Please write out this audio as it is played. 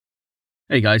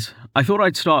Hey guys, I thought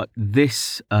I'd start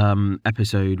this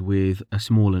episode with a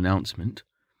small announcement.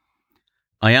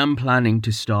 I am planning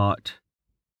to start.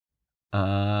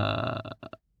 Uh,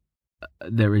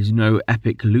 there is no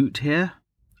epic loot here,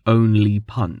 only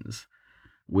puns,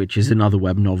 which is another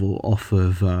web novel off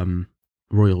of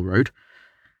Royal Road.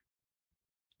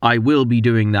 I will be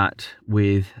doing that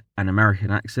with an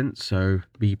American accent, so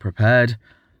be prepared.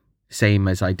 Same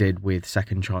as I did with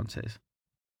Second Chances.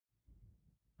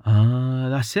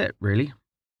 That's it, really.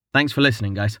 Thanks for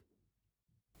listening, guys.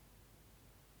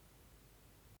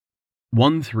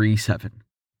 137.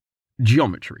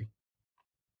 Geometry.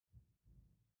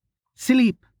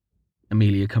 Sleep,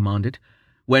 Amelia commanded.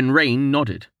 When Rain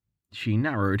nodded, she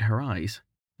narrowed her eyes,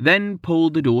 then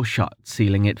pulled the door shut,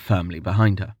 sealing it firmly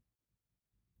behind her.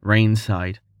 Rain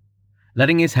sighed,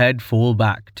 letting his head fall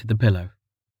back to the pillow.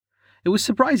 It was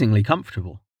surprisingly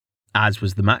comfortable, as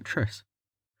was the mattress.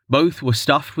 Both were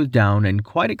stuffed with down and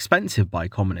quite expensive by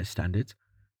commoner standards,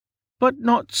 but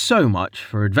not so much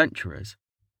for adventurers.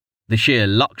 The sheer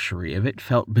luxury of it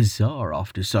felt bizarre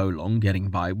after so long getting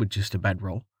by with just a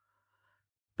bedroll.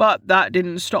 But that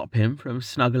didn't stop him from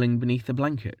snuggling beneath the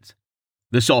blankets.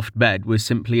 The soft bed was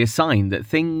simply a sign that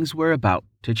things were about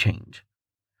to change.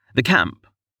 The camp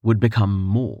would become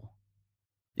more.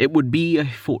 It would be a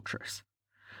fortress,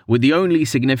 with the only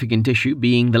significant issue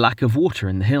being the lack of water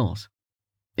in the hills.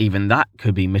 Even that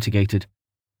could be mitigated.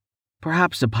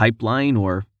 Perhaps a pipeline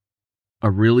or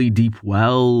a really deep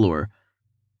well or...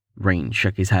 Rain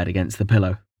shook his head against the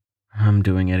pillow. I'm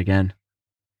doing it again.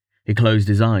 He closed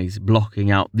his eyes,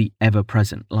 blocking out the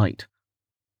ever-present light.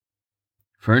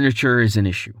 Furniture is an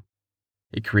issue.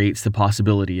 It creates the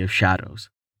possibility of shadows.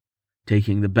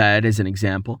 Taking the bed as an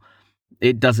example,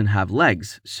 it doesn't have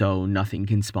legs, so nothing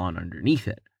can spawn underneath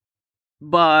it.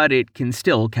 But it can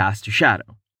still cast a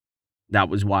shadow. That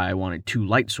was why I wanted 2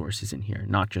 light sources in here,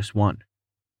 not just one.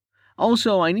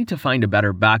 Also, I need to find a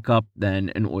better backup than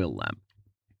an oil lamp.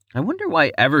 I wonder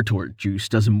why Evertort juice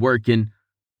doesn't work in...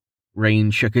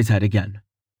 Rain shook his head again.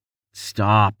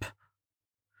 Stop.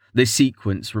 This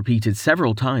sequence repeated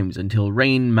several times until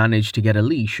Rain managed to get a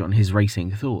leash on his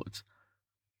racing thoughts.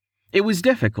 It was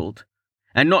difficult,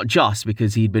 and not just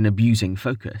because he'd been abusing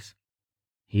focus.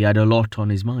 He had a lot on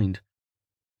his mind.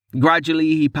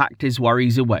 Gradually, he packed his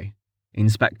worries away,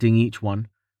 inspecting each one,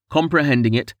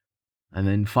 comprehending it, and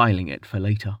then filing it for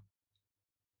later.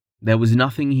 There was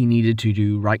nothing he needed to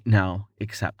do right now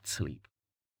except sleep.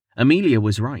 Amelia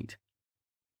was right.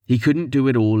 He couldn't do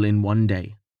it all in one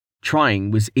day.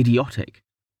 Trying was idiotic,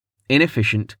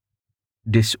 inefficient,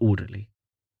 disorderly.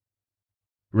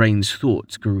 Rain's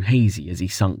thoughts grew hazy as he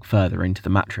sunk further into the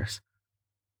mattress.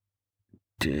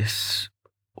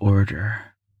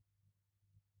 Disorder.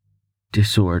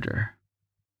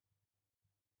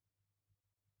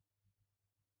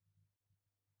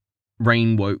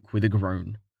 Rain woke with a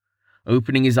groan,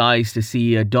 opening his eyes to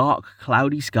see a dark,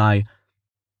 cloudy sky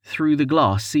through the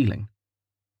glass ceiling.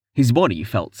 His body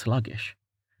felt sluggish,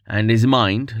 and his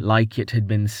mind like it had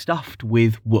been stuffed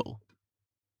with wool.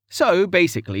 So,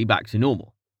 basically, back to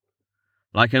normal.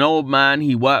 Like an old man,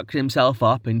 he worked himself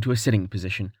up into a sitting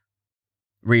position,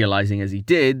 realizing as he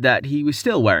did that he was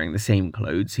still wearing the same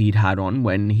clothes he'd had on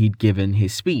when he'd given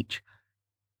his speech.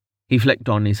 He flicked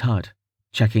on his HUD,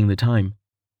 checking the time.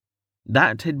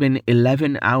 That had been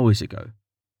 11 hours ago.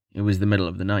 It was the middle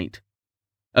of the night.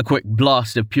 A quick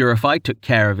blast of Purify took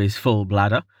care of his full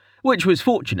bladder, which was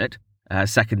fortunate,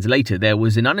 as seconds later there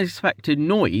was an unexpected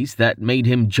noise that made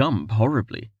him jump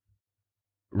horribly.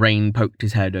 Rain poked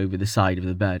his head over the side of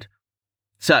the bed,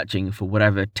 searching for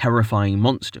whatever terrifying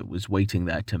monster was waiting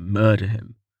there to murder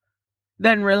him,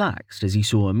 then relaxed as he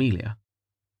saw Amelia.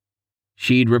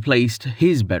 She'd replaced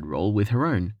his bedroll with her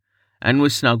own, and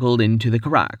was snuggled into the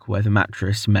crack where the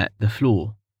mattress met the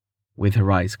floor, with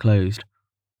her eyes closed.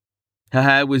 Her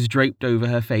hair was draped over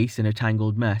her face in a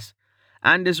tangled mess,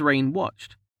 and as Rain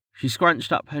watched, she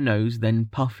scrunched up her nose, then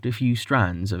puffed a few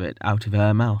strands of it out of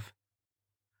her mouth.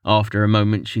 After a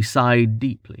moment, she sighed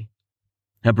deeply,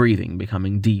 her breathing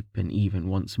becoming deep and even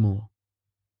once more.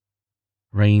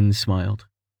 Rain smiled.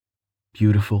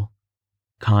 Beautiful,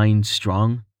 kind,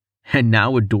 strong, and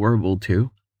now adorable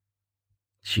too.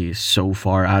 She is so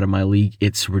far out of my league,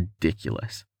 it's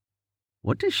ridiculous.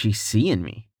 What does she see in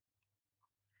me?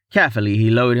 Carefully, he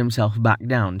lowered himself back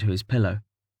down to his pillow,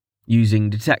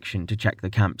 using detection to check the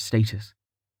camp's status.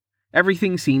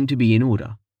 Everything seemed to be in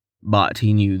order, but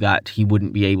he knew that he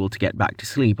wouldn't be able to get back to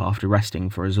sleep after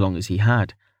resting for as long as he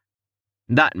had.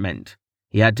 That meant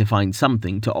he had to find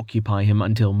something to occupy him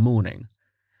until morning,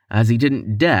 as he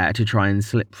didn't dare to try and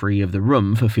slip free of the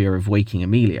room for fear of waking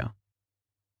Amelia.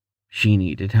 She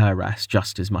needed her rest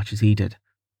just as much as he did.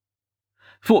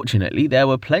 Fortunately, there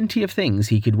were plenty of things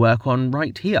he could work on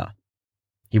right here.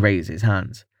 He raised his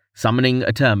hands, summoning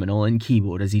a terminal and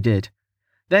keyboard as he did,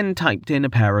 then typed in a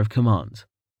pair of commands.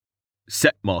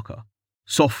 Set marker,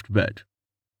 soft bed,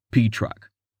 P-track,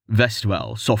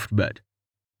 Vestval, soft bed,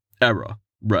 error,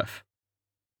 ref.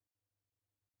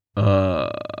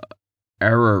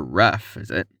 Error ref, is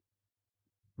it?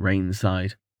 Rain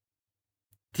sighed.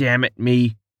 Damn it,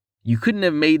 me. You couldn't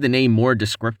have made the name more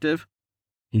descriptive?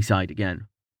 He sighed again.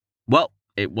 Well,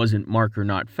 it wasn't marker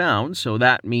not found, so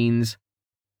that means...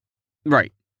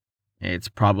 Right. It's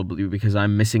probably because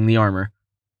I'm missing the armor.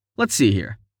 Let's see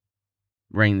here.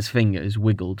 Rain's fingers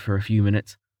wiggled for a few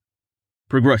minutes.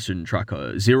 Progression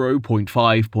tracker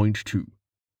 0.5.2.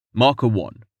 Marker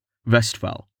 1,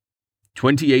 Vestval.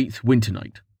 28th winter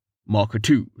night. Marker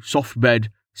 2, soft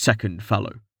bed, 2nd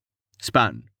fallow.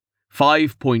 Span,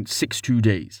 5.62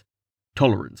 days.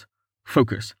 Tolerance,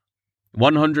 focus,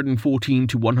 114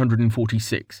 to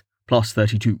 146, plus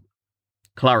 32.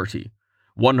 Clarity,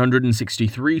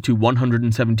 163 to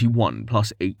 171,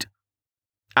 plus 8.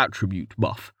 Attribute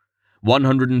buff,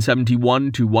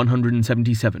 171 to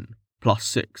 177, plus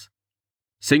 6.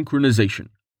 Synchronization,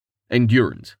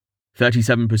 endurance,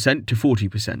 37% to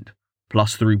 40%,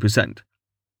 plus 3%.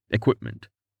 Equipment,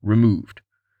 removed.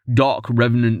 Dark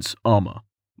Revenant's armor,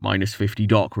 minus 50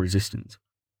 dark resistance.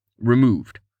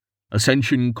 Removed.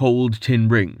 Ascension Cold Tin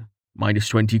Ring, minus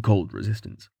 20 cold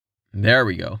resistance. There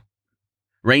we go.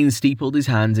 Rain steepled his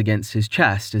hands against his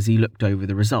chest as he looked over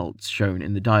the results shown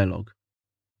in the dialogue.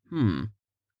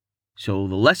 So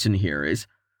the lesson here is,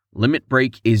 Limit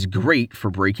Break is great for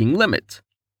breaking limits.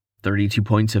 32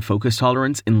 points of focus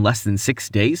tolerance in less than 6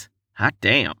 days? Hot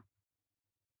damn.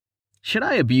 Should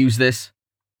I abuse this?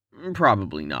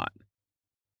 Probably not.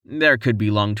 There could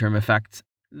be long-term effects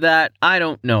that I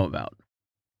don't know about.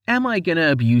 Am I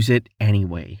gonna abuse it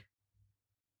anyway?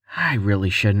 I really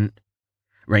shouldn't.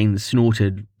 Rain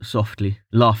snorted softly,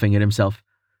 laughing at himself.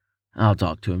 I'll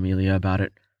talk to Amelia about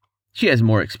it. She has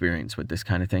more experience with this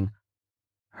kind of thing.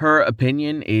 Her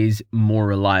opinion is more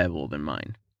reliable than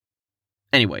mine.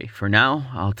 Anyway, for now,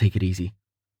 I'll take it easy.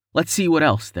 Let's see what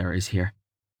else there is here.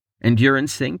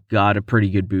 Endurance sync got a pretty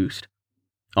good boost.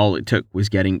 All it took was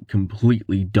getting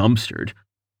completely dumpstered.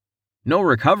 No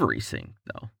recovery sync,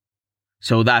 though.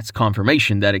 So that's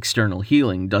confirmation that external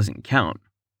healing doesn't count.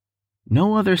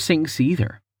 No other syncs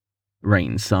either.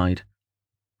 Rain sighed.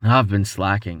 I've been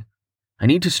slacking. I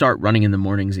need to start running in the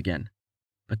mornings again.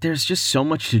 But there's just so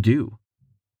much to do.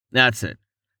 That's it.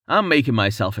 I'm making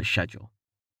myself a schedule.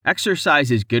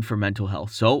 Exercise is good for mental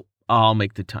health, so I'll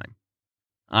make the time.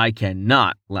 I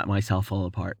cannot let myself fall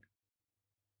apart.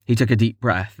 He took a deep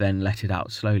breath, then let it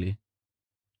out slowly.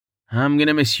 I'm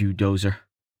gonna miss you, Dozer.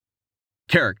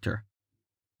 Character.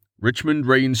 Richmond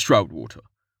Rain Stroudwater.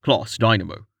 Class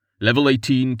Dynamo. Level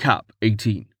 18, Cap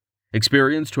 18.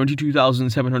 Experience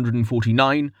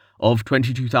 22,749 of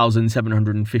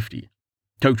 22,750.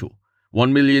 Total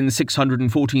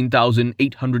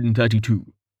 1,614,832.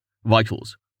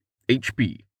 Vitals.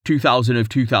 HP 2,000 of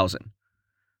 2,000.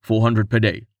 400 per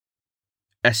day.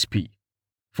 SP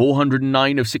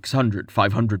 409 of 600,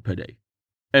 500 per day.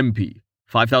 MP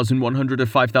 5,100 of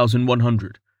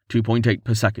 5,100, 2.8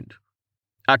 per second.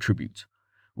 Attributes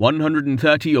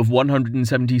 130 of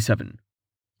 177.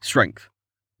 Strength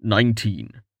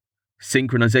 19.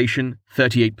 Synchronization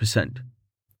 38%.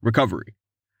 Recovery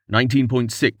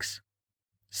 19.6.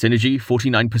 Synergy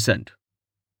 49%.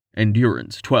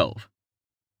 Endurance 12.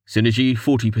 Synergy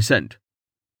 40%.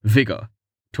 Vigor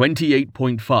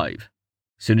 28.5.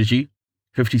 Synergy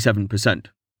 57%.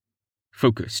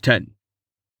 Focus 10.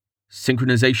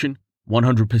 Synchronization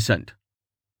 100%.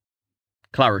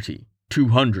 Clarity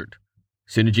 200.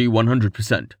 Synergy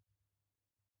 100%.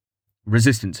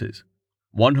 Resistances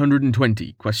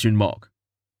 120 ?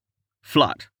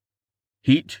 Flat.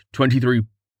 Heat 23.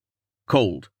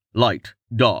 Cold, light,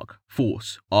 dark,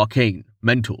 force, arcane,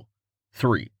 mental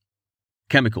 3.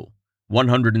 Chemical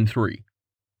 103.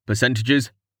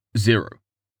 Percentages 0.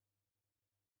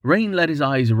 Rain let his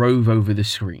eyes rove over the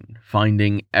screen,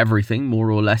 finding everything more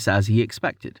or less as he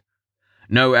expected.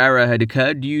 No error had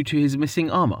occurred due to his missing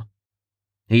armor.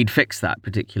 He'd fixed that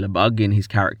particular bug in his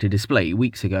character display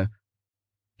weeks ago.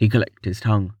 He clicked his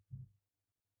tongue.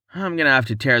 I'm gonna have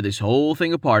to tear this whole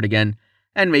thing apart again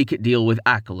and make it deal with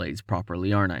accolades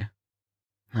properly, aren't I?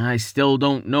 I still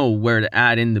don't know where to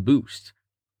add in the boosts.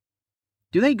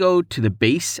 Do they go to the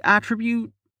base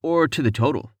attribute or to the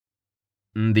total?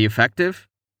 The effective?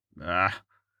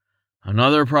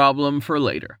 Another problem for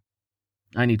later.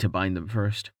 I need to bind them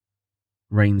first.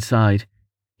 Rain sighed.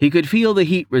 He could feel the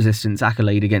heat resistance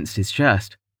accolade against his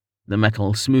chest, the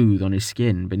metal smooth on his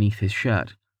skin beneath his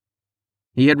shirt.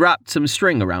 He had wrapped some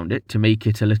string around it to make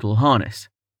it a little harness,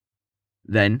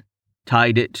 then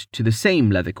tied it to the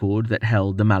same leather cord that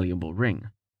held the malleable ring.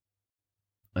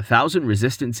 1,000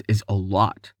 resistance is a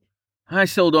lot. I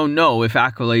still don't know if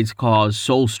accolades cause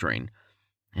soul strain,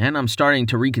 and I'm starting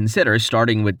to reconsider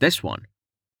starting with this one.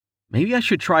 Maybe I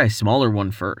should try a smaller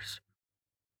one first.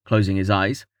 Closing his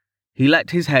eyes, he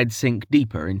let his head sink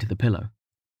deeper into the pillow.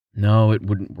 No, it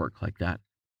wouldn't work like that.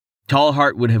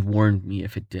 Tallheart would have warned me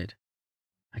if it did.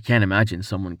 I can't imagine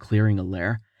someone clearing a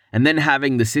lair and then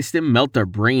having the system melt their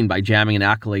brain by jamming an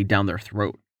accolade down their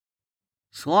throat.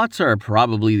 Slots are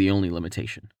probably the only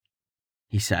limitation,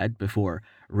 he said before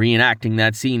reenacting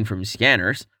that scene from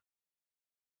Scanners.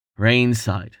 Rain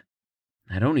sighed.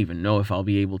 I don't even know if I'll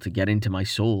be able to get into my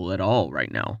soul at all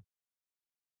right now.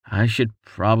 I should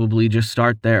probably just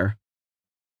start there.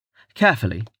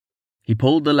 Carefully, he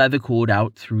pulled the leather cord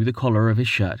out through the collar of his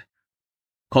shirt,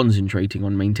 concentrating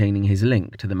on maintaining his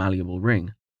link to the malleable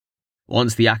ring.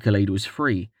 Once the accolade was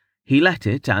free, he let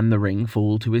it and the ring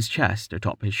fall to his chest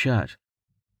atop his shirt.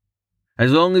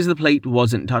 As long as the plate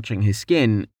wasn't touching his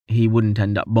skin, he wouldn't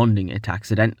end up bonding it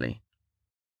accidentally.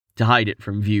 To hide it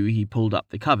from view, he pulled up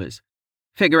the covers,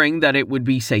 figuring that it would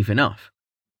be safe enough.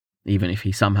 Even if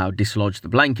he somehow dislodged the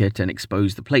blanket and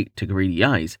exposed the plate to greedy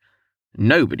eyes,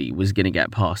 nobody was going to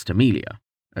get past Amelia,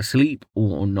 asleep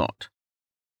or not.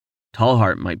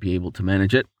 Tallheart might be able to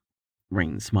manage it.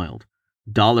 Rain smiled.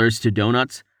 Dollars to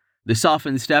donuts, the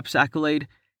softened steps accolade,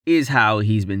 is how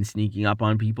he's been sneaking up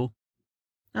on people.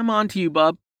 I'm on to you,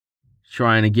 bub.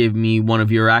 Trying to give me one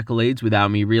of your accolades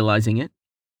without me realizing it.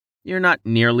 You're not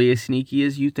nearly as sneaky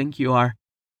as you think you are.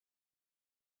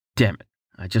 Damn it,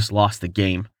 I just lost the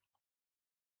game.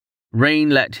 Rain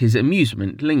let his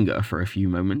amusement linger for a few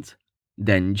moments,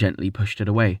 then gently pushed it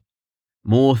away.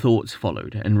 More thoughts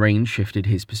followed, and Rain shifted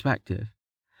his perspective,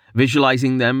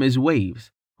 visualizing them as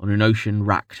waves on an ocean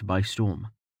racked by storm.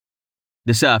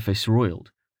 The surface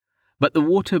roiled, but the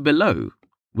water below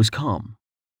was calm,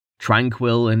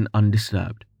 tranquil and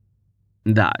undisturbed.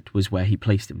 That was where he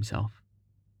placed himself,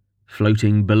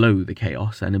 floating below the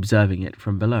chaos and observing it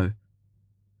from below.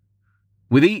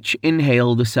 With each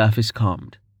inhale, the surface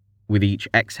calmed. With each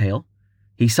exhale,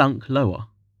 he sunk lower,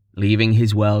 leaving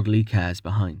his worldly cares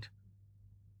behind.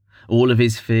 All of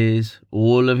his fears,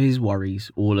 all of his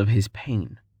worries, all of his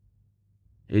pain.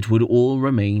 It would all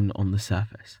remain on the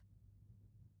surface.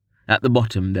 At the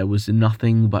bottom, there was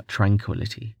nothing but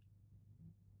tranquility.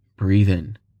 Breathe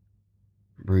in,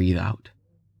 breathe out.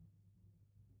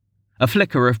 A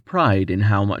flicker of pride in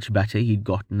how much better he'd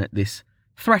gotten at this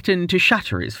threatened to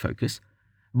shatter his focus,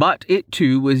 but it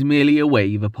too was merely a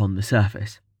wave upon the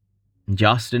surface.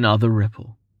 Just another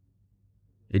ripple.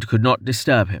 It could not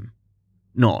disturb him,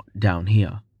 not down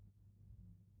here.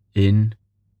 In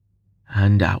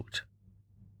and out.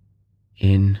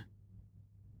 In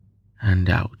and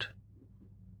out.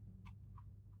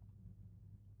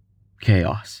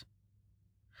 Chaos.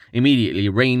 Immediately,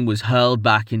 Rain was hurled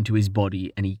back into his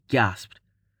body and he gasped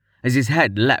as his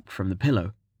head leapt from the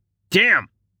pillow. Damn!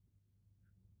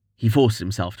 He forced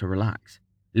himself to relax,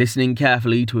 listening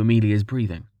carefully to Amelia's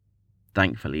breathing.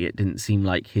 Thankfully, it didn't seem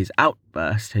like his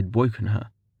outburst had woken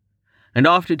her. And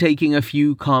after taking a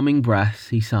few calming breaths,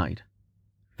 he sighed.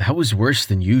 That was worse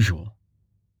than usual.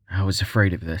 I was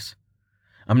afraid of this.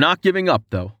 I'm not giving up,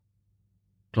 though.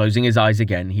 Closing his eyes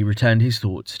again, he returned his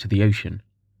thoughts to the ocean.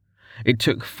 It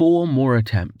took 4 more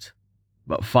attempts,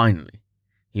 but finally,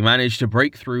 he managed to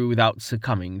break through without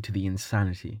succumbing to the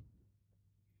insanity.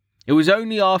 It was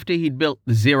only after he'd built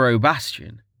the Zero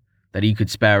Bastion that he could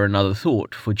spare another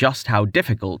thought for just how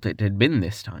difficult it had been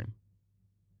this time.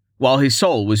 While his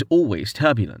soul was always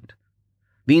turbulent,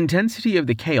 the intensity of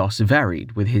the chaos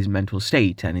varied with his mental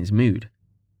state and his mood.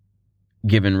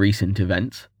 Given recent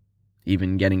events,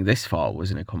 even getting this far was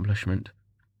an accomplishment.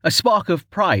 A spark of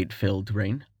pride filled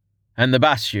Rain, and the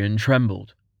Bastion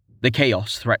trembled, the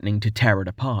chaos threatening to tear it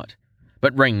apart,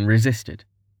 but Rain resisted,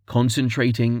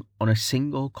 concentrating on a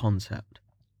single concept.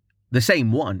 The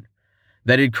same one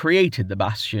that had created the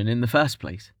Bastion in the first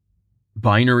place.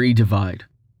 Binary divide.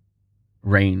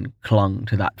 Rain clung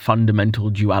to that fundamental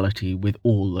duality with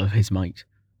all of his might.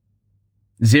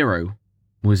 0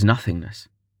 was nothingness,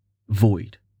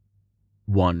 void.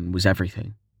 1 was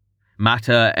everything.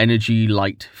 Matter, energy,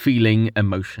 light, feeling,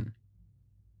 emotion.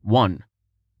 1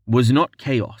 was not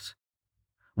chaos.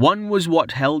 1 was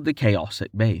what held the chaos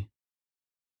at bay.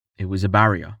 It was a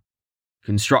barrier,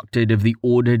 constructed of the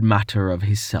ordered matter of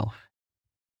his self,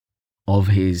 of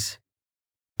his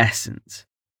essence.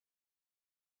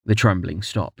 The trembling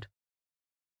stopped.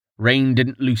 Rain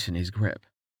didn't loosen his grip.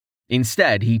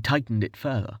 Instead, he tightened it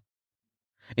further.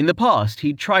 In the past,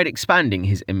 he'd tried expanding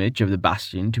his image of the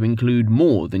Bastion to include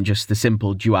more than just the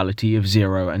simple duality of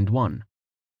 0 and 1.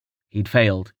 He'd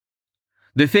failed.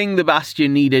 The thing the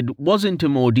Bastion needed wasn't a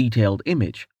more detailed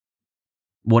image.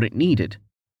 What it needed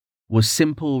was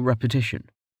simple repetition.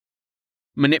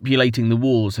 Manipulating the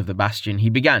walls of the Bastion, he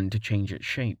began to change its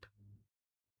shape.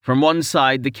 From one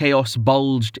side, the chaos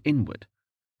bulged inward,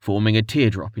 forming a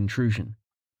teardrop intrusion.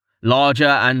 Larger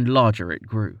and larger it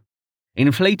grew,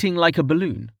 inflating like a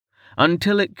balloon,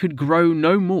 until it could grow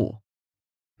no more,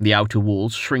 the outer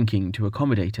walls shrinking to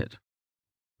accommodate it.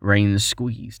 Rain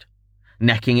squeezed,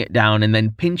 necking it down and then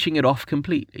pinching it off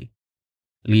completely,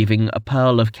 leaving a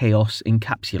pearl of chaos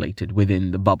encapsulated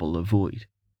within the bubble of void.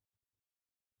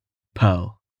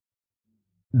 Pearl.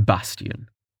 Bastion.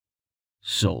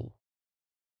 Soul.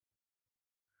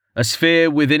 A sphere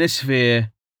within a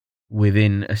sphere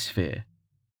within a sphere.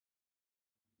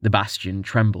 The Bastion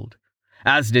trembled,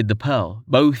 as did the Pearl,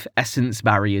 both essence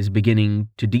barriers beginning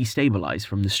to destabilize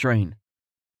from the strain.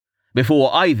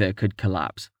 Before either could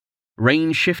collapse,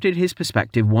 Rain shifted his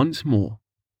perspective once more,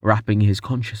 wrapping his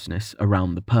consciousness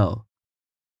around the Pearl.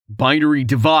 Binary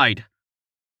divide!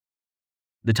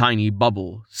 The tiny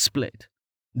bubble split,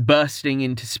 bursting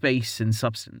into space and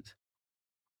substance.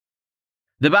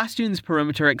 The Bastion's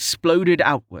perimeter exploded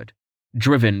outward,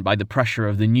 driven by the pressure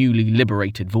of the newly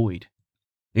liberated void.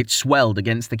 It swelled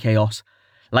against the chaos,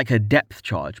 like a depth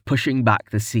charge pushing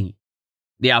back the sea.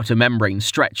 The outer membrane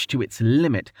stretched to its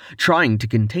limit, trying to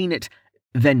contain it,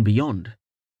 then beyond.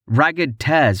 Ragged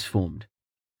tears formed,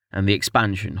 and the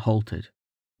expansion halted,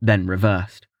 then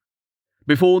reversed.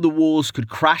 Before the walls could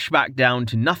crash back down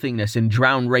to nothingness and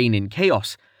drown Rain in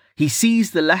chaos, he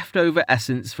seized the leftover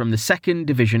essence from the second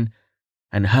division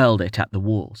and hurled it at the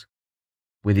walls.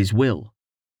 With his will,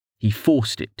 he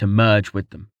forced it to merge with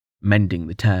them, mending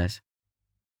the tears.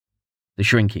 The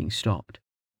shrinking stopped.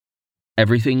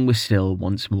 Everything was still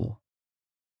once more.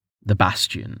 The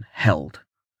Bastion held.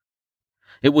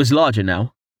 It was larger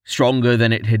now, stronger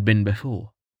than it had been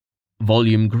before.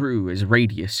 Volume grew as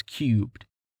radius cubed,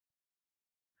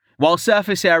 while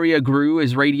surface area grew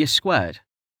as radius squared.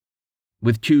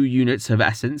 With 2 units of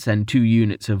essence and 2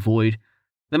 units of void,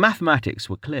 the mathematics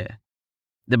were clear.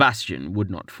 The Bastion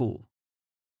would not fall.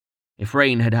 If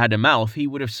Rain had had a mouth, he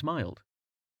would have smiled.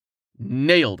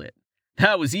 Nailed it.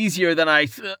 That was easier than I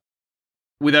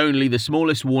With only the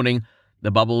smallest warning,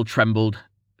 the bubble trembled,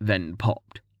 then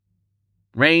popped.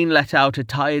 Rain let out a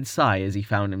tired sigh as he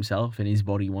found himself in his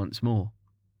body once more.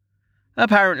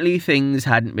 Apparently, things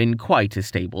hadn't been quite as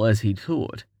stable as he'd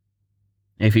thought.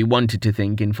 If he wanted to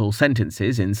think in full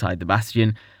sentences inside the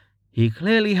Bastion, he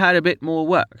clearly had a bit more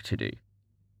work to do.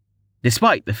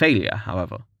 Despite the failure,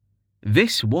 however,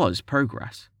 this was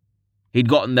progress. He'd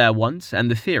gotten there once, and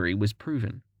the theory was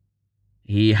proven.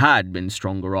 He had been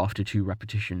stronger after 2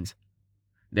 repetitions.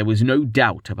 There was no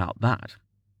doubt about that.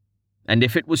 And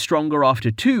if it was stronger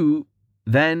after 2,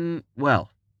 then,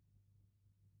 well,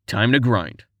 time to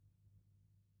grind.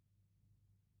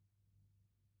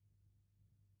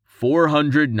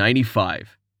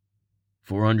 495,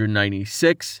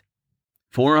 496,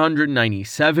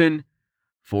 497,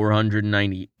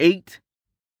 498,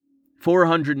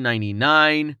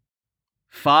 499,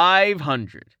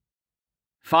 500.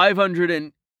 500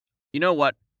 and... You know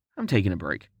what? I'm taking a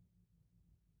break.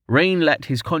 Rain let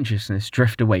his consciousness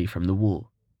drift away from the wall,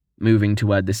 moving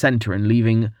toward the center and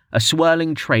leaving a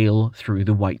swirling trail through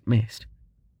the white mist.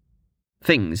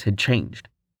 Things had changed.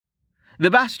 The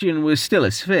Bastion was still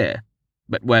a sphere,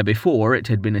 but where before it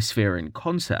had been a sphere in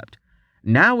concept,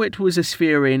 now it was a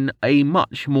sphere in a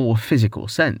much more physical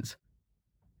sense.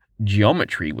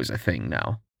 Geometry was a thing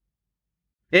now.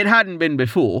 It hadn't been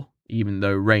before, even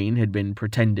though Rain had been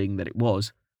pretending that it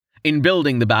was. In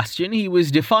building the Bastion, he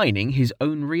was defining his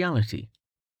own reality.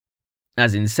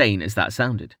 As insane as that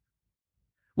sounded.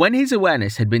 When his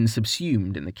awareness had been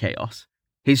subsumed in the chaos,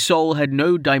 his soul had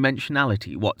no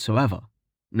dimensionality whatsoever.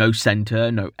 No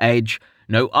center, no edge,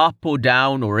 no up or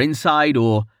down or inside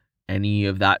or any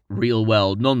of that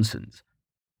real-world nonsense.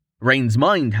 Rain's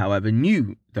mind, however,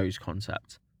 knew those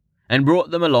concepts, and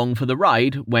brought them along for the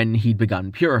ride when he'd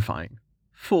begun purifying,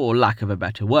 for lack of a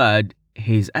better word,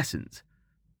 his essence.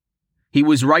 He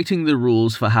was writing the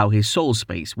rules for how his soul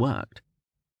space worked,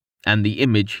 and the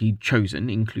image he'd chosen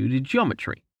included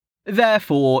geometry.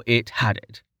 Therefore, it had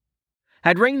it.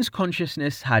 Had Rain's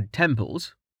consciousness had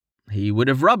temples, he would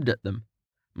have rubbed at them,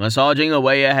 massaging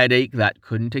away a headache that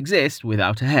couldn't exist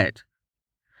without a head.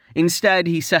 Instead,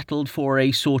 he settled for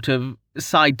a sort of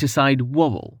side-to-side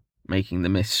wobble, making the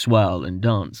mist swirl and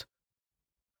dance.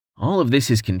 All of this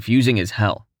is confusing as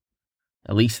hell.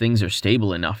 At least things are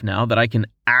stable enough now that I can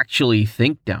actually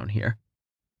think down here.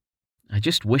 I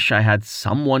just wish I had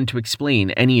someone to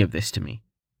explain any of this to me.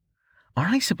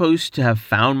 Aren't I supposed to have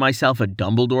found myself a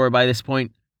Dumbledore by this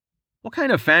point? What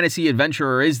kind of fantasy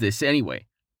adventurer is this anyway?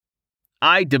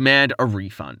 I demand a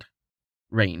refund.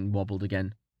 Rain wobbled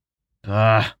again.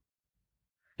 Ugh.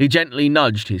 He gently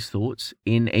nudged his thoughts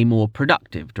in a more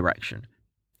productive direction,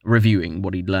 reviewing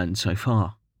what he'd learned so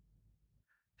far.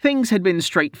 Things had been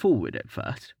straightforward at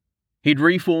first. He'd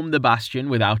reformed the bastion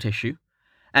without issue,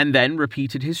 and then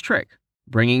repeated his trick,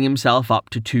 bringing himself up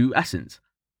to 2 essence.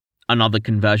 Another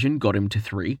conversion got him to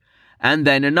 3, and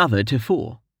then another to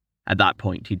 4. At that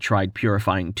point, he'd tried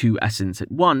purifying 2 essence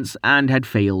at once and had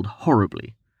failed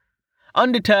horribly.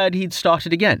 Undeterred, he'd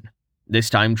started again, this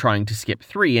time trying to skip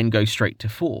 3 and go straight to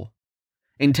 4,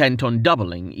 intent on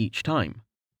doubling each time.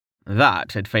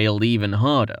 That had failed even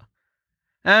harder,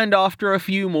 and after a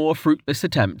few more fruitless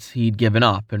attempts, he'd given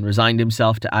up and resigned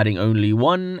himself to adding only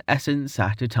 1 essence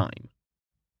at a time.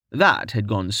 That had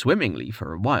gone swimmingly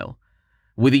for a while,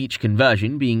 with each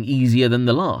conversion being easier than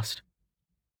the last.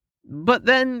 But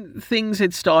then things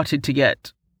had started to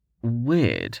get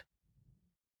weird.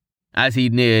 As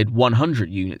he'd neared 100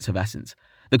 units of essence,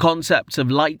 the concepts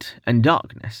of light and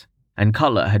darkness and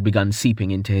color had begun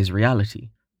seeping into his reality.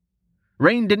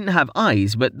 Rain didn't have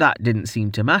eyes, but that didn't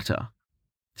seem to matter.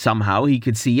 Somehow he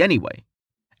could see anyway.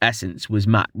 Essence was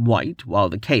matte white, while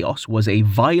the chaos was a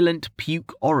violent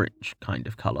puke orange kind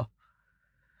of color.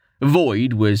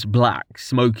 Void was black,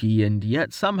 smoky, and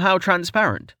yet somehow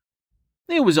transparent.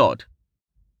 It was odd.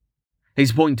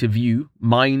 His point of view,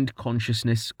 mind,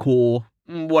 consciousness, core,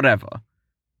 whatever,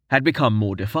 had become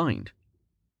more defined.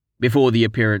 Before the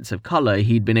appearance of color,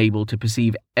 he'd been able to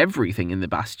perceive everything in the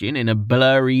bastion in a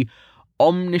blurry,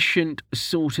 omniscient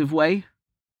sort of way.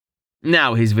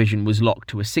 Now his vision was locked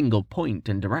to a single point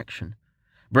and direction,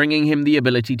 bringing him the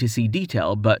ability to see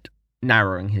detail but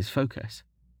narrowing his focus.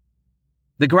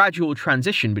 The gradual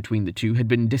transition between the two had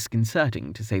been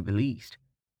disconcerting, to say the least.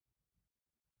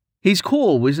 His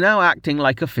core was now acting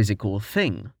like a physical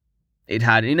thing. It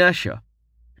had inertia,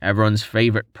 everyone's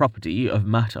favorite property of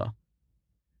matter,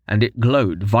 and it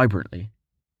glowed vibrantly,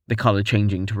 the color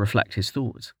changing to reflect his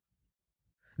thoughts.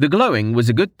 The glowing was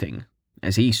a good thing,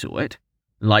 as he saw it.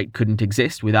 Light couldn't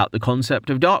exist without the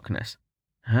concept of darkness,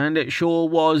 and it sure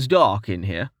was dark in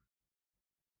here.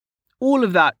 All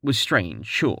of that was strange,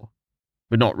 sure,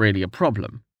 but not really a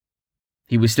problem.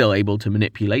 He was still able to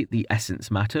manipulate the essence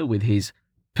matter with his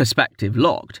perspective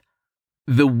locked.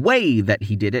 The way that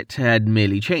he did it had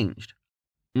merely changed.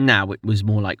 Now it was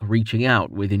more like reaching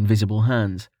out with invisible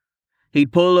hands.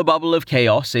 He'd pull a bubble of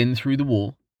chaos in through the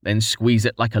wall, then squeeze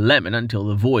it like a lemon until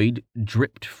the void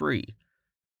dripped free,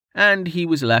 and he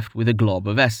was left with a glob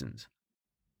of essence.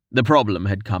 The problem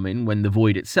had come in when the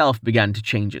void itself began to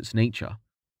change its nature.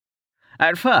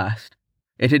 At first,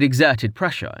 it had exerted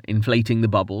pressure, inflating the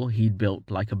bubble he'd built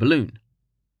like a balloon.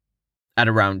 At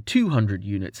around 200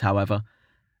 units, however,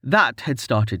 that had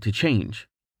started to change,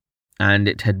 and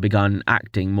it had begun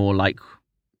acting more like,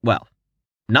 well,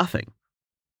 nothing.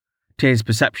 To his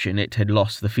perception, it had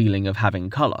lost the feeling of having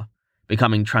color,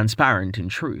 becoming transparent in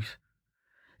truth.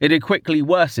 It had quickly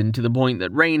worsened to the point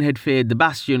that Rain had feared the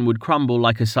bastion would crumble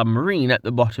like a submarine at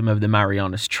the bottom of the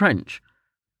Marianas Trench.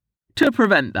 To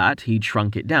prevent that, he'd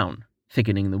shrunk it down,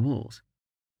 thickening the walls.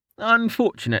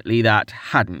 Unfortunately, that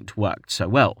hadn't worked so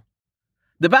well.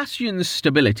 The bastion's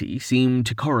stability seemed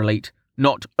to correlate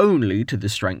not only to the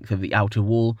strength of the outer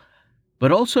wall,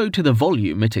 but also to the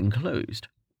volume it enclosed.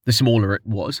 The smaller it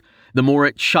was, the more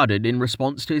it shuddered in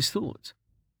response to his thoughts.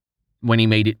 When he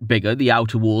made it bigger, the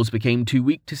outer walls became too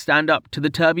weak to stand up to the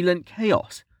turbulent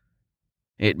chaos.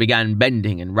 It began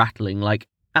bending and rattling like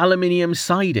aluminium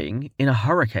siding in a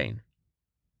hurricane.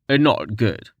 Not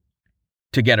good.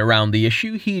 To get around the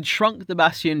issue, he'd shrunk the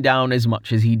bastion down as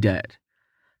much as he dared,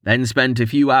 then spent a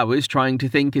few hours trying to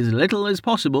think as little as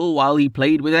possible while he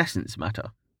played with essence matter.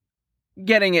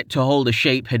 Getting it to hold a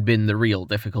shape had been the real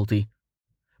difficulty.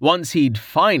 Once he'd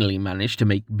finally managed to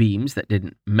make beams that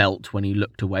didn't melt when he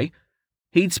looked away,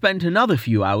 he'd spent another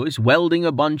few hours welding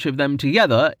a bunch of them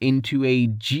together into a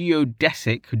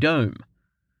geodesic dome,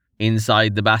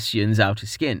 inside the bastion's outer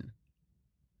skin.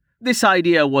 This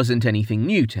idea wasn't anything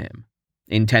new to him.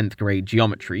 In 10th grade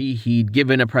geometry, he'd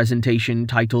given a presentation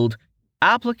titled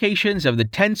Applications of the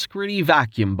Tenth-Degree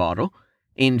Vacuum Bottle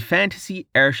in Fantasy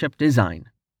Airship Design.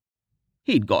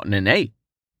 He'd gotten an A.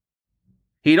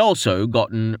 He'd also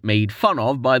gotten made fun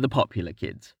of by the popular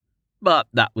kids, but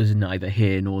that was neither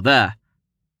here nor there.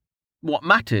 What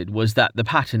mattered was that the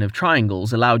pattern of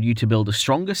triangles allowed you to build a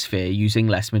stronger sphere using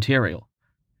less material.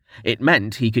 It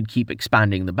meant he could keep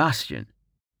expanding the bastion,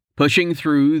 pushing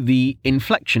through the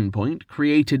inflection point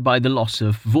created by the loss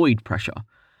of void pressure,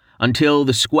 until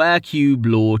the square-cube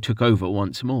law took over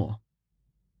once more.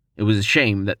 It was a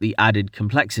shame that the added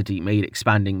complexity made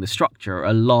expanding the structure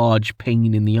a large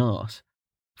pain in the arse.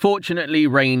 Fortunately,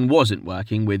 Rain wasn't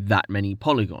working with that many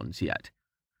polygons yet.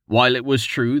 While it was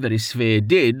true that his sphere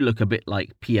did look a bit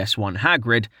like PS1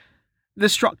 Hagrid, the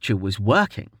structure was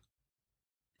working.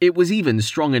 It was even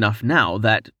strong enough now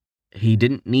that he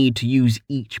didn't need to use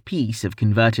each piece of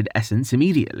converted essence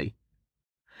immediately.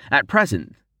 At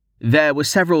present, there were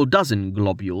several dozen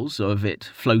globules of it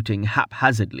floating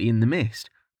haphazardly in the mist,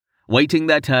 waiting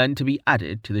their turn to be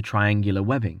added to the triangular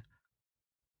webbing.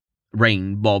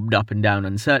 Rain bobbed up and down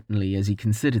uncertainly as he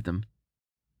considered them.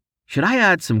 Should I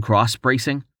add some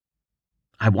cross-bracing?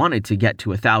 I wanted to get to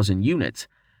 1,000 units,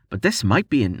 but this might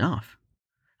be enough.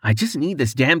 I just need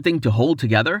this damn thing to hold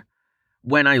together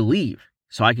when I leave,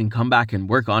 so I can come back and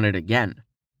work on it again.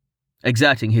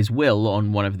 Exerting his will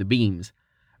on one of the beams,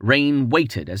 Rain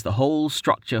waited as the whole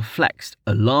structure flexed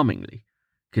alarmingly,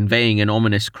 conveying an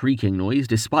ominous creaking noise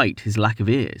despite his lack of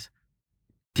ears.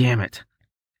 Damn it.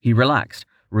 He relaxed,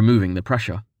 removing the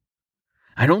pressure.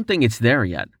 I don't think it's there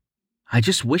yet. I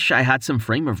just wish I had some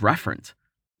frame of reference.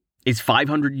 Is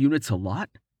 500 units a lot?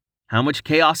 How much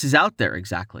chaos is out there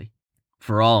exactly?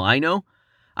 For all I know,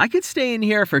 I could stay in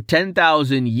here for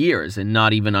 10,000 years and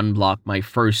not even unblock my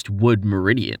first wood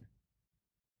meridian.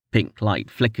 Pink light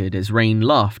flickered as Rain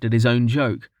laughed at his own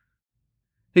joke.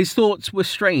 His thoughts were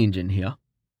strange in here.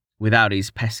 Without his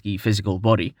pesky physical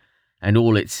body and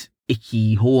all its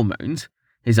icky hormones,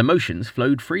 his emotions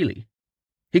flowed freely.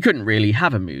 He couldn't really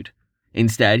have a mood.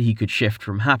 Instead, he could shift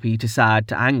from happy to sad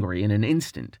to angry in an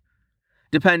instant,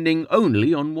 depending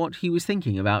only on what he was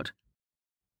thinking about.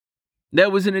 There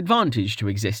was an advantage to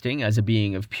existing as a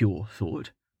being of pure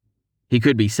thought. He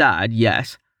could be sad,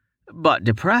 yes, but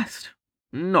depressed?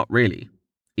 Not really.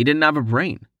 He didn't have a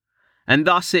brain, and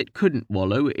thus it couldn't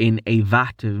wallow in a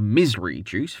vat of misery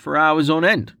juice for hours on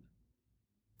end.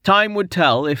 Time would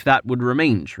tell if that would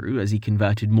remain true as he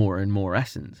converted more and more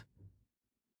essence.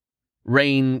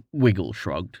 Rain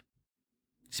shrugged.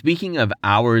 Speaking of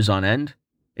hours on end,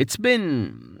 it's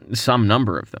been some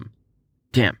number of them.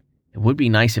 Damn, it would be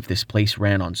nice if this place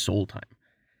ran on soul time.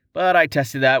 But I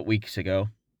tested that weeks ago.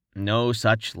 No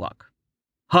such luck.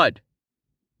 HUD.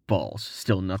 Balls,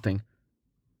 still nothing.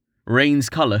 Rain's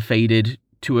color faded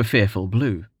to a fearful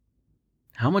blue.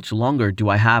 How much longer do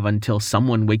I have until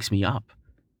someone wakes me up?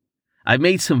 I've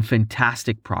made some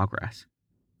fantastic progress.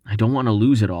 I don't want to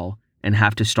lose it all and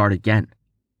have to start again.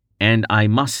 And I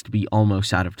must be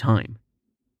almost out of time.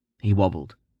 He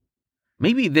wobbled.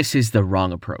 Maybe this is the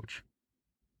wrong approach.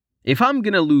 If I'm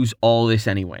gonna lose all this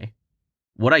anyway,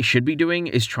 what I should be doing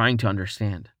is trying to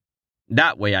understand.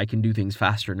 That way I can do things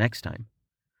faster next time.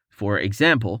 For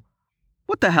example,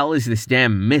 what the hell is this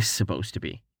damn mist supposed to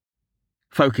be?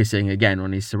 Focusing again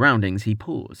on his surroundings, he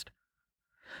paused.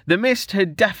 The mist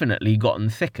had definitely gotten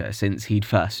thicker since he'd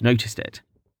first noticed it.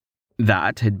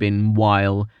 That had been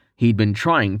while he'd been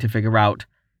trying to figure out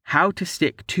how to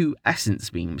stick two essence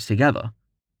beams together.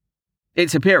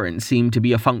 Its appearance seemed to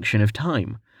be a function of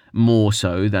time, more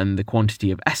so than the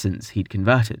quantity of essence he'd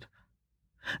converted.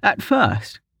 At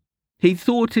first, he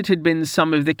thought it had been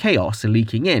some of the chaos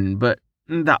leaking in, but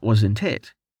that wasn't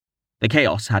it. The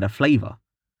chaos had a flavor,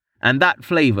 and that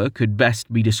flavor could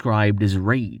best be described as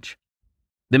rage.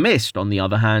 The mist, on the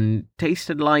other hand,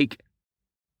 tasted like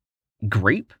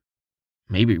grape?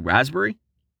 Maybe raspberry?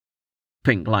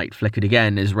 Pink light flickered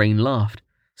again as Rain laughed,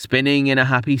 spinning in a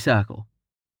happy circle.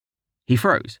 He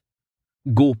froze,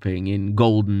 gawping in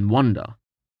golden wonder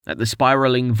at the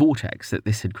spiraling vortex that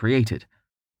this had created.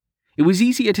 It was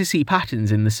easier to see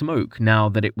patterns in the smoke now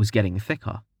that it was getting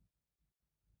thicker.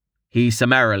 He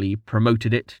summarily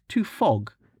promoted it to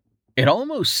fog. It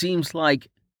almost seems like...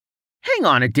 Hang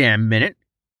on a damn minute.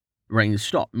 Rain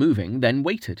stopped moving, then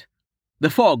waited. The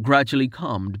fog gradually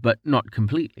calmed, but not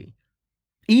completely.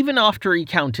 Even after he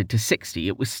counted to 60,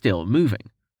 it was still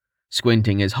moving.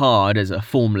 Squinting as hard as a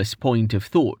formless point of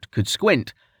thought could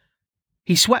squint,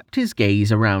 he swept his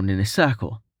gaze around in a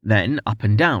circle, then up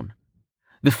and down.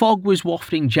 The fog was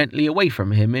wafting gently away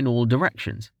from him in all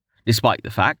directions, despite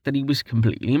the fact that he was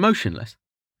completely motionless.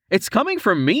 It's coming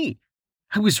from me!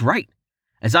 I was right.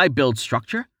 As I build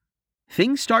structure,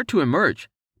 things start to emerge.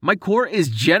 My core is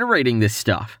generating this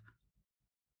stuff.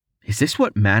 Is this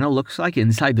what mana looks like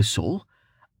inside the soul?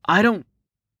 I don't...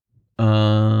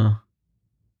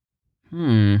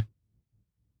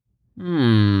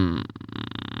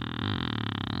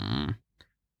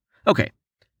 Okay,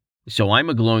 so I'm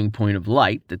a glowing point of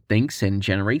light that thinks and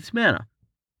generates mana.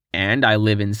 And I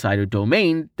live inside a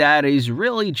domain that is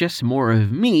really just more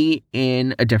of me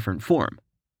in a different form.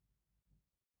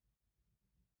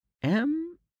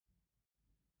 Am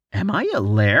I a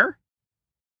lair?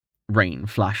 Rain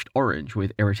flashed orange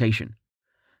with irritation.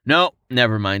 No,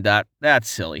 never mind that. That's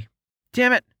silly.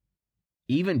 Damn it.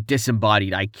 Even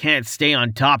disembodied, I can't stay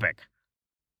on topic.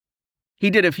 He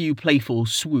did a few playful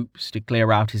swoops to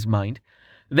clear out his mind,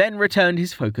 then returned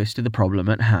his focus to the problem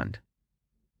at hand.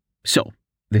 So,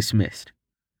 this mist.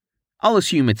 I'll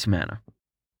assume it's mana.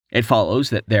 It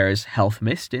follows that there's health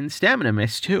mist and stamina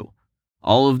mist too.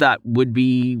 All of that would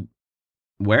be...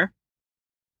 where?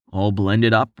 All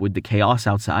blended up with the chaos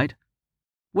outside?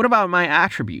 What about my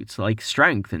attributes, like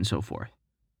strength and so forth?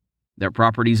 They're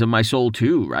properties of my soul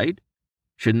too, right?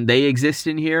 Shouldn't they exist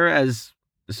in here as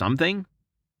something?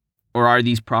 Or are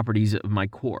these properties of my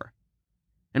core?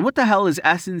 And what the hell is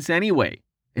essence anyway?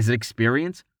 Is it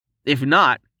experience? If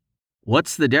not,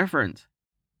 what's the difference?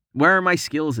 Where are my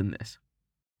skills in this?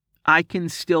 I can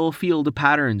still feel the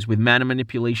patterns with mana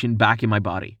manipulation back in my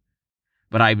body,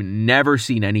 but I've never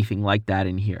seen anything like that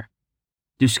in here.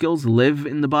 Do skills live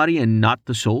in the body and not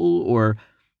the soul, or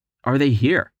are they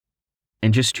here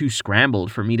and just too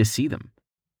scrambled for me to see them?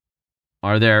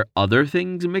 Are there other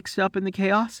things mixed up in the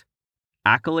chaos?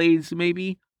 Accolades,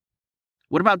 maybe?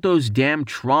 What about those damn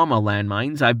trauma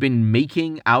landmines I've been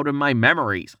making out of my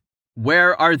memories?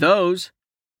 Where are those?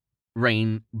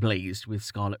 Rain blazed with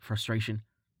scarlet frustration.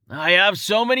 I have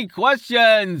so many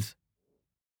questions!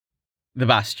 The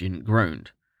bastion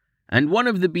groaned, and one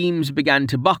of the beams began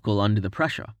to buckle under the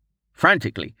pressure.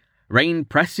 Frantically, Rain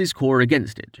pressed his core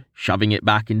against it, shoving it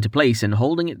back into place and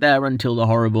holding it there until the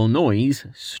horrible noise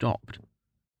stopped.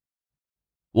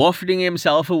 Wafting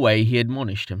himself away, he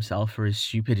admonished himself for his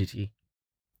stupidity.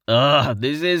 Ugh,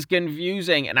 this is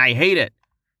confusing, and I hate it.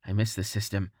 I miss the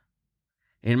system.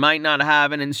 It might not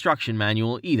have an instruction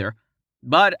manual either,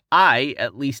 but I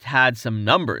at least had some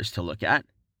numbers to look at.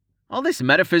 All this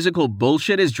metaphysical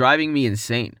bullshit is driving me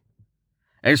insane.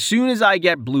 As soon as I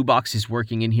get blue boxes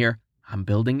working in here, I'm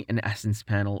building an essence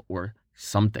panel or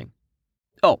something.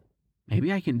 Oh,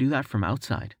 maybe I can do that from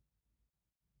outside.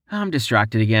 I'm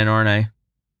distracted again, aren't I?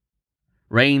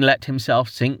 Rain let himself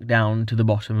sink down to the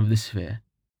bottom of the sphere,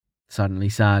 suddenly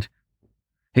sad.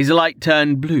 His light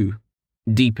turned blue,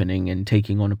 deepening and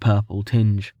taking on a purple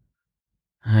tinge.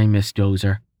 I miss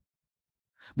Dozer.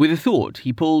 With a thought,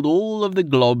 he pulled all of the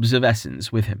globs of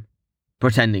essence with him,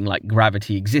 pretending like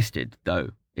gravity existed, though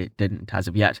it didn't as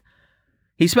of yet.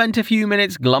 He spent a few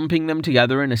minutes glumping them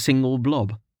together in a single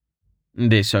blob.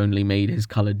 This only made his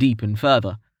colour deepen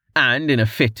further, and in a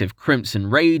fit of crimson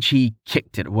rage, he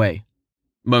kicked it away.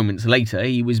 Moments later,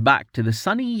 he was back to the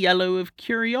sunny yellow of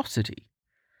curiosity,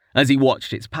 as he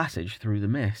watched its passage through the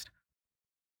mist.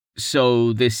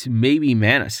 So this maybe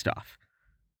mana stuff.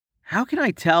 How can I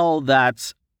tell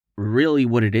that's really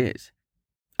what it is?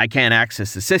 I can't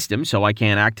access the system, so I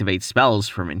can't activate spells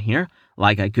from in here,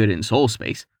 like I could in Soul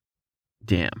Space.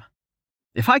 Damn.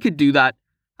 If I could do that,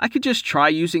 I could just try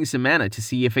using some mana to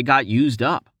see if it got used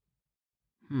up.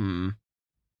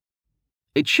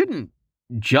 It shouldn't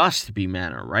just be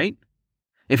mana, right?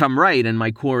 If I'm right and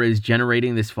my core is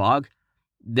generating this fog,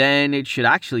 then it should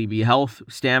actually be health,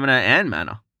 stamina, and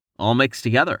mana, all mixed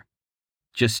together.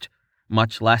 Just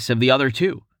much less of the other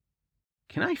two.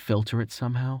 Can I filter it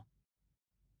somehow?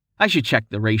 I should check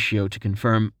the ratio to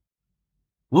confirm.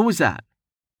 What was that?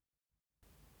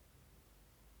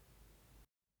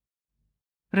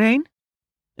 Rain?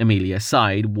 Amelia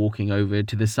sighed, walking over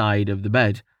to the side of the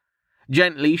bed.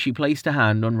 Gently, she placed a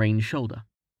hand on Rain's shoulder.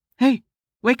 Hey,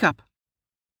 wake up.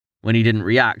 When he didn't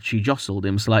react, she jostled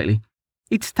him slightly.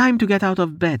 It's time to get out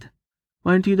of bed.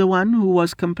 Weren't you the one who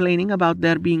was complaining about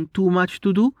there being too much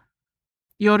to do?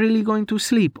 You're really going to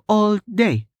sleep all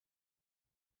day?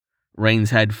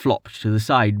 Rain's head flopped to the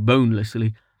side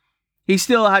bonelessly. He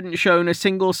still hadn't shown a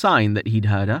single sign that he'd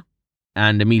heard her,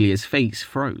 and Amelia's face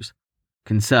froze,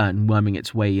 concern worming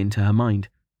its way into her mind.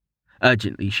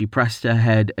 Urgently, she pressed her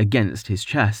head against his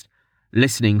chest,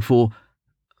 listening for...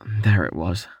 There it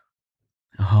was.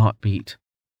 A heartbeat.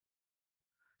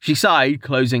 She sighed,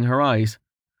 closing her eyes.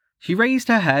 She raised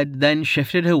her head, then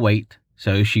shifted her weight,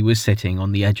 so she was sitting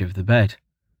on the edge of the bed.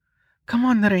 Come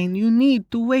on, Rain, you need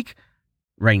to wake...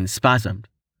 Rain spasmed,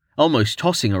 almost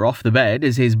tossing her off the bed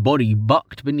as his body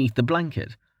bucked beneath the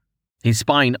blanket, his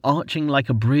spine arching like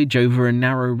a bridge over a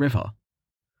narrow river.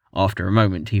 After a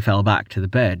moment, he fell back to the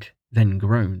bed, then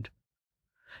groaned.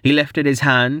 He lifted his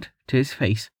hand to his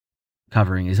face,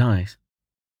 covering his eyes.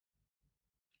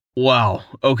 Wow,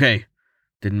 okay.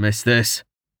 Didn't miss this.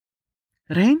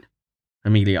 Rain?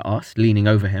 Amelia asked, leaning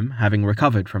over him, having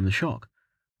recovered from the shock.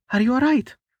 Are you all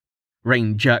right?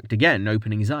 Rain jerked again,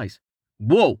 opening his eyes.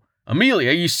 Whoa,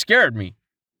 Amelia, you scared me.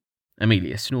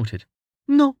 Amelia snorted.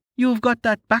 No, you've got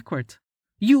that backwards.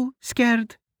 You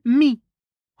scared me.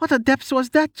 What a depths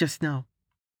was that just now?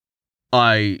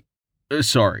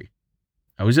 Sorry.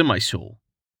 I was in my soul.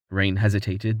 Rain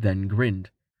hesitated, then grinned.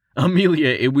 Amelia,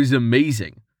 it was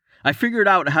amazing. I figured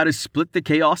out how to split the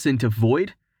chaos into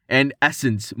void and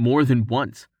essence more than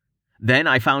once. Then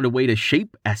I found a way to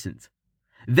shape essence.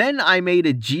 Then I made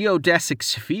a geodesic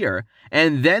sphere,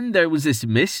 and then there was this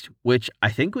mist, which I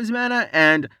think was mana,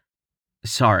 and...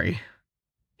 Sorry.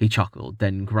 He chuckled,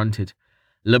 then grunted,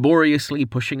 laboriously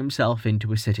pushing himself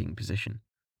into a sitting position.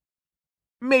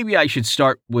 Maybe I should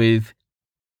start with...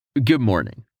 Good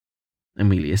morning.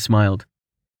 Amelia smiled.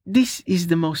 This is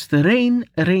the most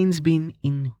Rain's been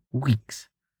in weeks.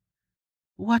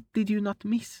 What did you not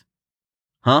miss?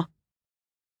 Huh?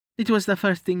 It was the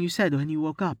first thing you said when you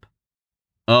woke up.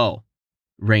 Oh.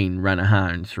 Rain ran a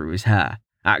hand through his hair,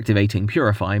 activating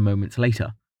Purify moments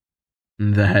later.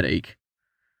 The headache.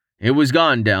 It was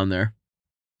gone down there.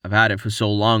 I've had it for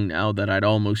so long now that I'd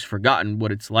almost forgotten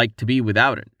what it's like to be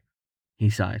without it. He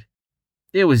sighed.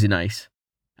 It was nice.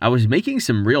 I was making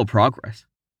some real progress.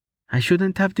 I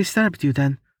shouldn't have disturbed you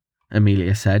then,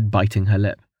 Amelia said, biting her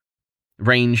lip.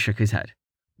 Rain shook his head.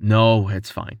 No,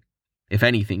 it's fine. If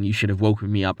anything, you should have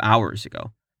woken me up hours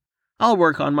ago. I'll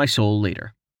work on my soul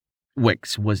later.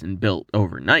 Wix wasn't built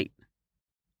overnight.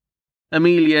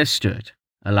 Amelia stood,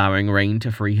 allowing Rain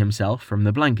to free himself from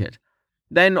the blanket,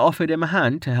 then offered him a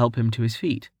hand to help him to his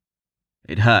feet.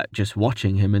 It hurt just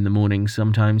watching him in the mornings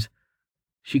sometimes.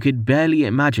 She could barely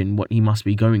imagine what he must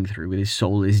be going through with his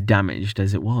soul as damaged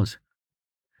as it was.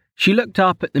 She looked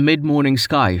up at the mid-morning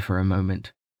sky for a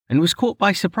moment, and was caught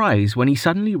by surprise when he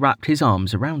suddenly wrapped his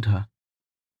arms around her.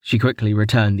 She quickly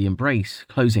returned the embrace,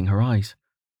 closing her eyes.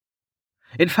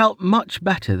 It felt much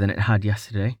better than it had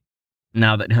yesterday,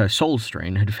 now that her soul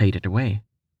strain had faded away.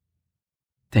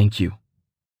 Thank you,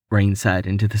 Rain said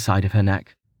into the side of her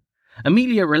neck.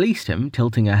 Amelia released him,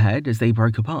 tilting her head as they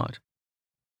broke apart.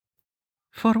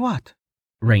 For what?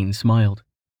 Rain smiled.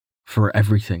 For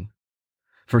everything.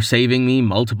 For saving me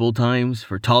multiple times,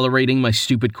 for tolerating my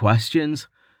stupid questions,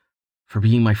 for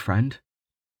being my friend.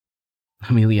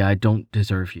 Amelia, I don't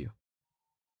deserve you.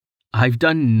 I've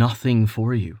done nothing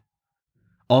for you.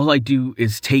 All I do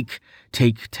is take.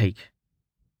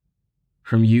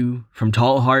 From you, from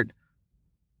Tallheart.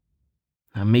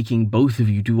 I'm making both of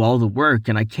you do all the work,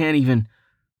 and I can't even...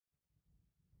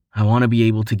 I want to be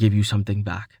able to give you something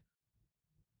back.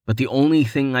 But the only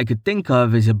thing I could think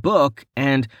of is a book,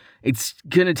 and it's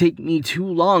gonna take me too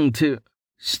long to...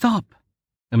 Stop,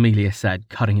 Amelia said,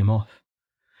 cutting him off.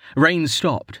 Rain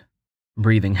stopped,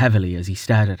 breathing heavily as he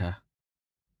stared at her.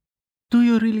 Do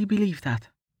you really believe that?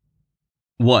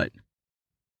 What?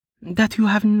 That you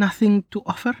have nothing to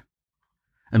offer?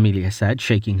 Amelia said,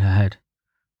 shaking her head.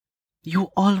 You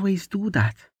always do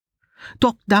that.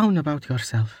 Talk down about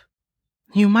yourself.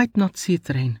 You might not see it,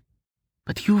 Rain,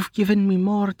 but you've given me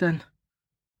more than...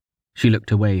 She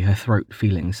looked away, her throat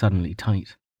feeling suddenly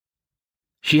tight.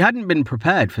 She hadn't been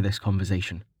prepared for this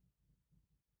conversation.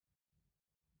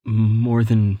 More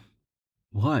than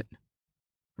what?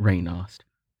 Rain asked,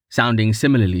 sounding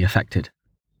similarly affected.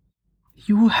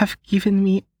 You have given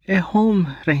me a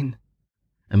home, Rain,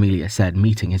 Amelia said,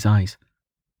 meeting his eyes.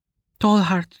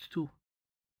 Tallheart, too.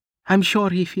 I'm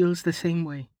sure he feels the same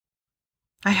way.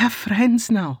 I have friends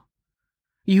now.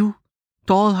 You,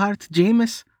 Tallheart,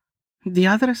 Jameis, the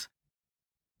others.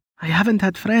 I haven't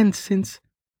had friends since...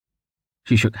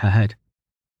 She shook her head.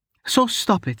 So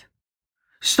stop it.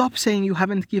 Stop saying you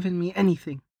haven't given me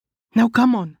anything. Now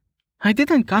come on. I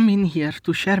didn't come in here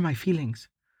to share my feelings.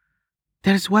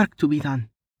 There's work to be done.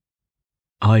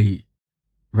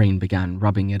 Rain began,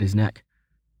 rubbing at his neck.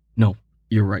 No,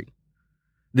 you're right.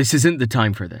 This isn't the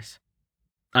time for this.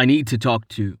 I need to talk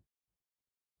to...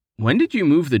 When did you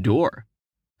move the door?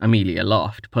 Amelia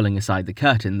laughed, pulling aside the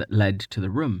curtain that led to the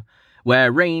room,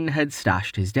 where Rain had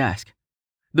stashed his desk.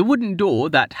 The wooden door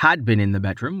that had been in the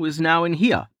bedroom was now in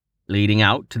here, leading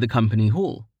out to the company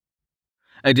hall.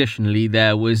 Additionally,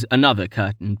 there was another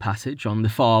curtained passage on the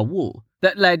far wall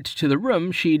that led to the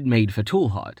room she'd made for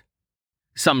Tallheart.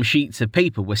 Some sheets of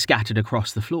paper were scattered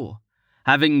across the floor,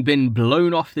 having been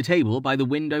blown off the table by the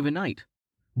wind overnight.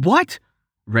 What?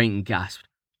 Rain gasped.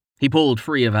 He pulled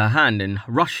free of her hand and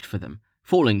rushed for them,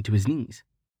 falling to his knees.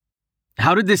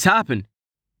 How did this happen?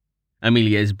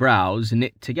 Amelia's brows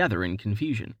knit together in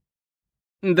confusion.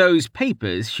 Those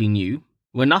papers, she knew,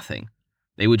 were nothing.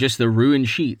 They were just the ruined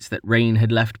sheets that Rain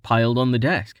had left piled on the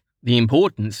desk. The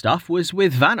important stuff was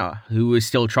with Vanna, who was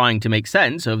still trying to make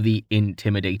sense of the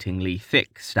intimidatingly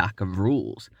thick stack of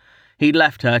rules he'd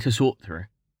left her to sort through.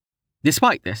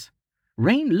 Despite this,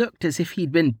 Rain looked as if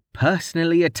he'd been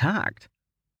personally attacked.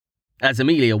 As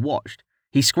Amelia watched,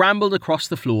 he scrambled across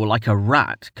the floor like a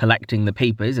rat, collecting the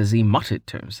papers as he muttered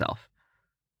to himself.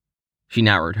 She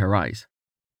narrowed her eyes.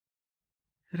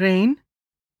 Rain?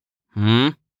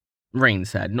 Rain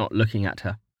said, not looking at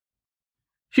her.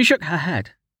 She shook her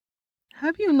head.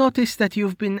 Have you noticed that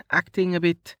you've been acting a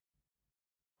bit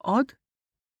odd?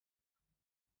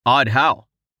 Odd how?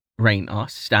 Rain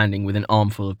asked, standing with an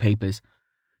armful of papers.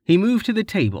 He moved to the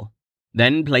table,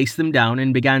 then placed them down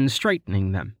and began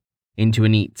straightening them into a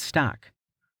neat stack.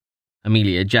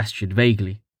 Amelia gestured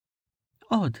vaguely.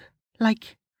 Odd,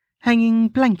 like hanging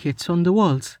blankets on the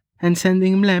walls and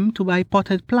sending Mlem to buy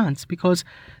potted plants because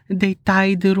they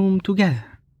tied the room together.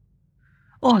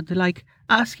 Odd, like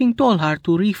asking Tolhar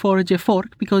to reforge a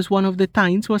fork because one of the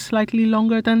tines was slightly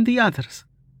longer than the others.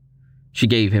 She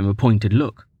gave him a pointed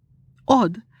look.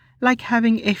 Odd, like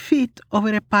having a fit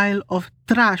over a pile of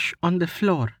trash on the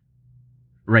floor.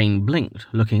 Rain blinked,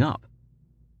 looking up.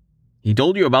 He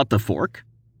told you about the fork?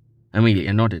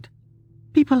 Amelia nodded.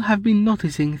 People have been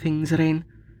noticing things, Rain.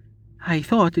 I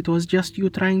thought it was just you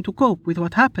trying to cope with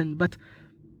what happened, but...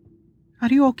 Are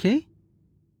you okay?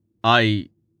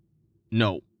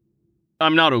 No.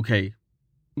 I'm not okay.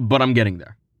 But I'm getting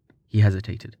there. He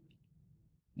hesitated.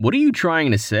 What are you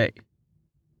trying to say?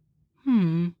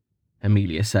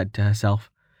 Amelia said to herself,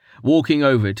 walking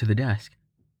over to the desk.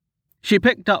 She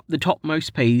picked up the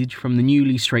topmost page from the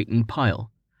newly straightened pile,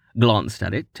 glanced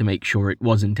at it to make sure it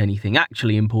wasn't anything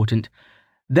actually important,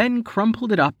 then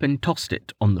crumpled it up and tossed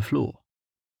it on the floor.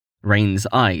 Rain's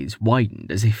eyes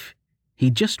widened as if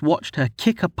he'd just watched her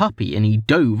kick a puppy and he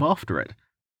dove after it.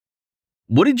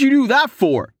 What did you do that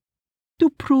for? To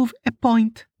prove a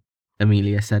point,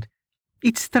 Amelia said.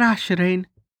 It's trash, Rain.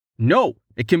 No,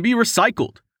 it can be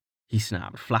recycled, he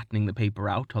snapped, flattening the paper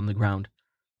out on the ground.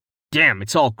 Damn,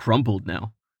 it's all crumpled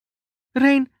now.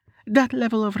 Rain, that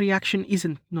level of reaction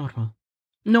isn't normal,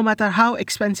 no matter how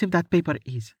expensive that paper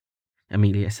is,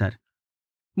 Amelia said.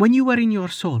 When you were in your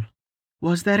soul,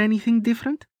 was there anything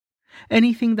different?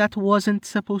 Anything that wasn't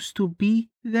supposed to be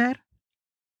there?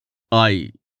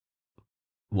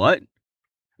 What?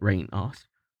 Rain asked,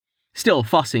 still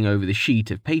fussing over the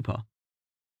sheet of paper.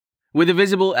 With a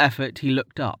visible effort, he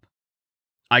looked up.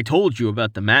 I told you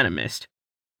about the mana mist.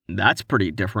 That's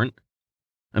pretty different.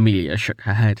 Amelia shook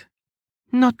her head.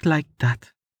 Not like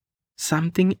that.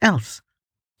 Something else.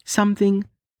 Something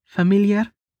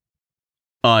familiar?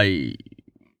 I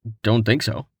don't think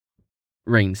so,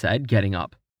 Rain said, getting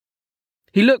up.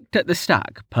 He looked at the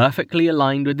stack, perfectly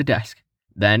aligned with the desk,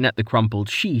 then at the crumpled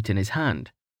sheet in his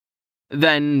hand,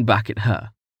 then back at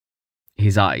her.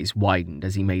 His eyes widened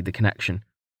as he made the connection.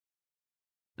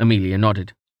 Amelia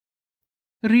nodded.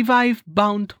 Revive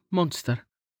bound monster.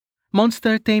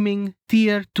 Monster taming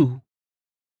tier 2.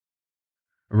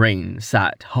 Rain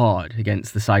sat hard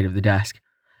against the side of the desk,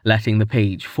 letting the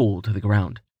page fall to the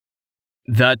ground.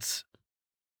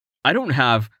 I don't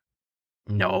have...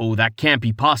 No, that can't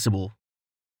be possible.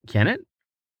 Can it?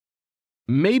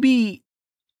 Maybe...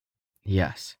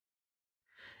 Yes.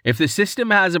 If the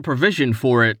system has a provision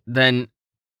for it, then...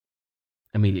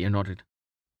 Amelia nodded.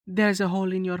 There's a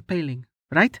hole in your paling,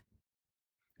 right?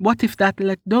 What if that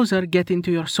let Dozer get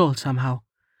into your soul somehow,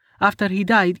 after he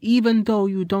died, even though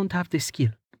you don't have the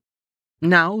skill?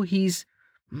 Now he's,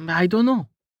 I don't know,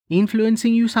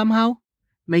 influencing you somehow,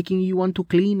 making you want to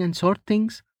clean and sort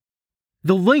things?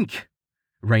 The link!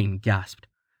 Rain gasped,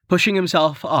 pushing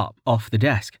himself up off the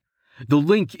desk. The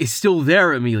link is still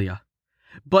there, Amelia.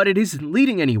 But it isn't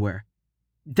leading anywhere.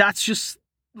 That's just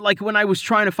like when I was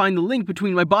trying to find the link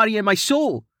between my body and my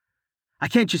soul. I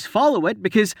can't just follow it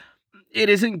because it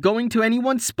isn't going to any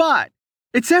one spot.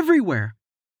 It's everywhere.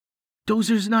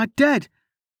 Dozer's not dead.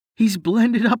 He's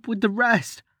blended up with the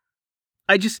rest.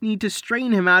 I just need to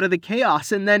strain him out of the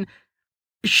chaos and then...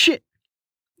 Shit!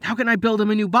 How can I build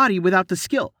him a new body without the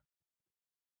skill?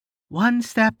 One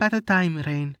step at a time,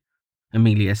 Rain,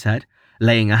 Amelia said,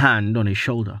 laying a hand on his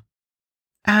shoulder.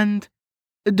 And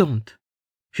don't.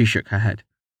 She shook her head.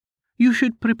 You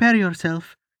should prepare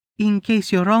yourself. In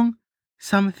case you're wrong,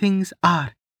 some things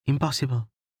are impossible.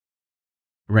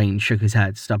 Rain shook his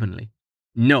head stubbornly.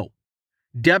 No.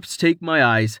 Depths take my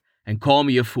eyes and call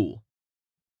me a fool.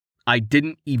 I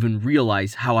didn't even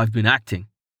realize how I've been acting.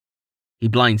 He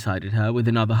blindsided her with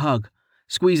another hug,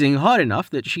 squeezing hard enough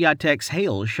that she had to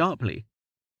exhale sharply.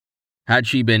 Had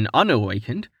she been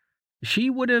unawakened, she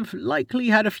would have likely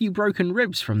had a few broken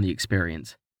ribs from the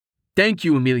experience. Thank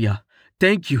you, Amelia.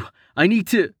 Thank you. I need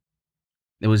to...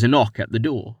 There was a knock at the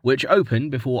door, which opened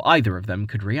before either of them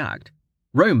could react.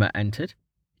 Roma entered,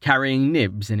 carrying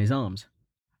Nibs in his arms.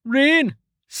 Rain!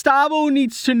 Stavo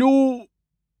needs to know...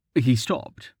 He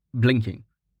stopped, blinking.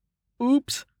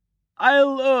 Oops.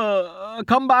 I'll,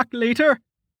 come back later.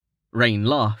 Rain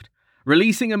laughed,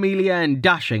 releasing Amelia and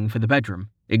dashing for the bedroom,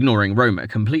 ignoring Roma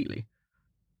completely.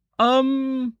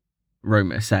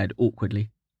 Roma said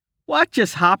awkwardly. What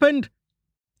just happened?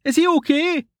 Is he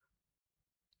okay?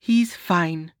 He's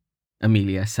fine,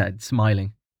 Amelia said,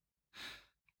 smiling.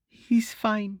 He's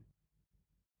fine.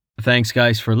 Thanks,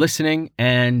 guys, for listening,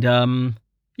 and,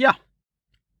 yeah.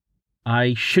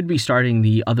 I should be starting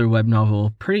the other web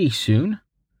novel pretty soon,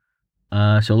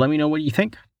 so let me know what you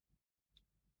think.